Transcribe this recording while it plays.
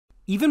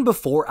Even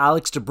before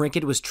Alex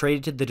DeBrincat was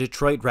traded to the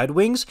Detroit Red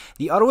Wings,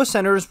 the Ottawa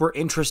Senators were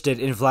interested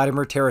in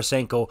Vladimir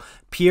Tarasenko.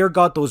 Pierre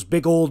got those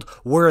big old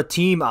 "we're a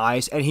team"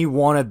 eyes, and he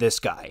wanted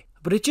this guy.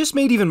 But it just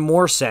made even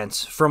more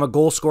sense from a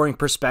goal-scoring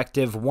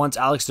perspective once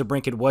Alex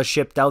DeBrincat was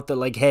shipped out that,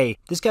 like, hey,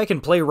 this guy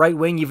can play right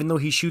wing even though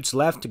he shoots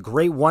left.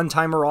 Great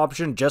one-timer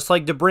option, just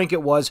like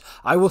DeBrincat was.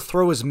 I will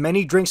throw as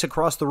many drinks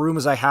across the room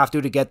as I have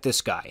to get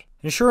this guy.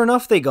 And sure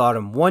enough, they got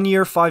him. 1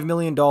 year, $5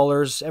 million.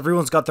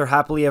 Everyone's got their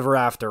happily ever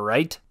after,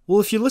 right? Well,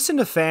 if you listen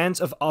to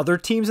fans of other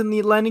teams in the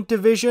Atlantic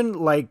Division,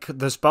 like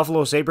this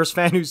Buffalo Sabres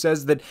fan who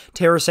says that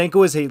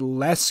Tarasenko is a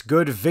less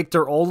good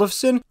Victor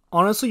Olofsson,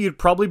 honestly, you'd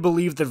probably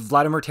believe that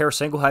Vladimir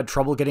Tarasenko had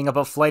trouble getting up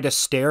a flight of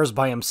stairs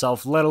by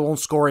himself, let alone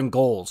scoring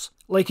goals.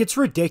 Like, it's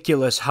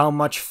ridiculous how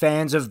much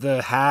fans of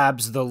the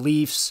Habs, the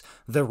Leafs,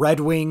 the Red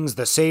Wings,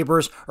 the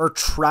Sabres are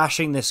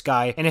trashing this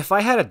guy. And if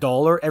I had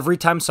 $1 every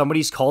time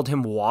somebody's called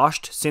him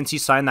washed since he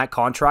signed that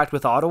contract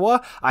with Ottawa,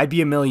 I'd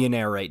be a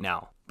millionaire right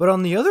now. But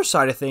on the other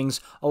side of things,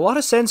 a lot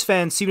of Sens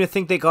fans seem to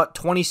think they got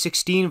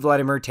 2016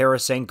 Vladimir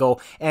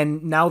Tarasenko,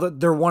 and now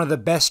that they're one of the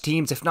best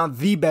teams, if not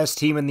the best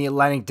team in the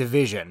Atlantic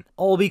Division,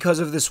 all because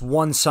of this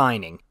one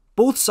signing.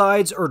 Both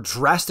sides are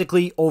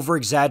drastically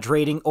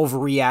over-exaggerating,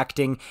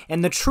 overreacting,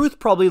 and the truth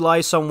probably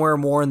lies somewhere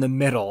more in the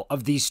middle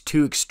of these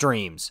two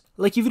extremes.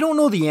 Like, if you don't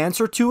know the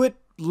answer to it,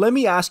 let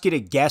me ask you to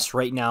guess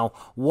right now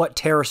what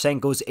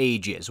Tarasenko's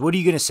age is. What are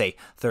you going to say?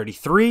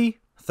 33?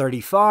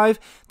 35?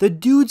 The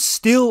dude's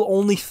still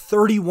only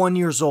 31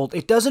 years old.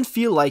 It doesn't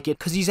feel like it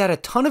because he's had a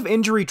ton of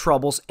injury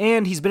troubles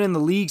and he's been in the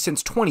league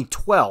since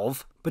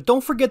 2012. But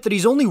don't forget that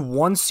he's only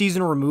one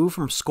season removed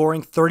from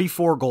scoring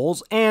 34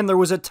 goals, and there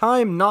was a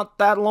time not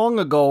that long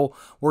ago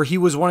where he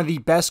was one of the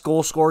best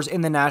goal scorers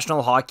in the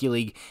National Hockey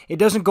League. It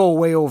doesn't go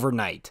away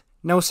overnight.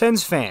 Now,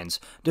 Sens fans,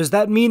 does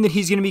that mean that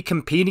he's going to be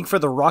competing for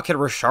the Rocket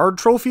Richard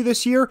Trophy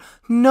this year?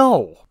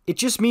 No. It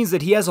just means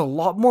that he has a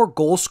lot more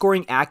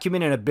goal-scoring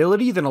acumen and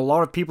ability than a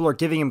lot of people are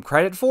giving him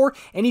credit for,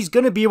 and he's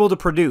going to be able to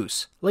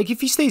produce. Like,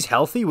 if he stays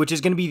healthy, which is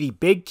going to be the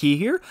big key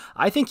here,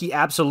 I think he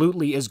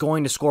absolutely is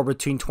going to score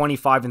between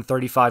 25 and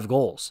 35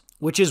 goals.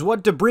 Which is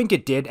what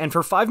DeBrincat did, and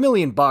for $5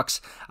 million,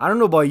 I don't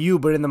know about you,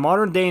 but in the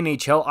modern day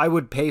NHL, I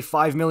would pay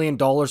 $5 million.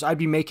 I'd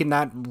be making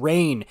that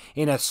rain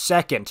in a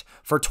second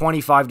for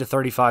 25 to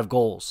 35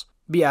 goals.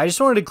 But yeah, I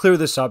just wanted to clear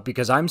this up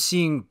because I'm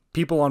seeing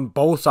people on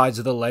both sides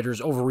of the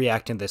ledgers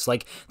overreacting to this.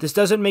 Like, this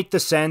doesn't make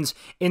the Sens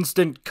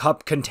instant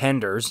cup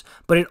contenders,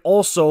 but it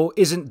also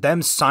isn't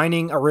them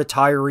signing a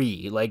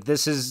retiree. Like,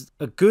 this is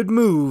a good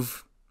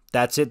move.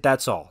 That's it,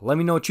 that's all. Let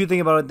me know what you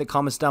think about it in the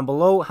comments down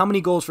below. How many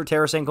goals for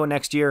Tarasenko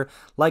next year?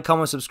 Like,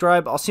 comment,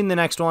 subscribe. I'll see you in the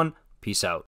next one. Peace out.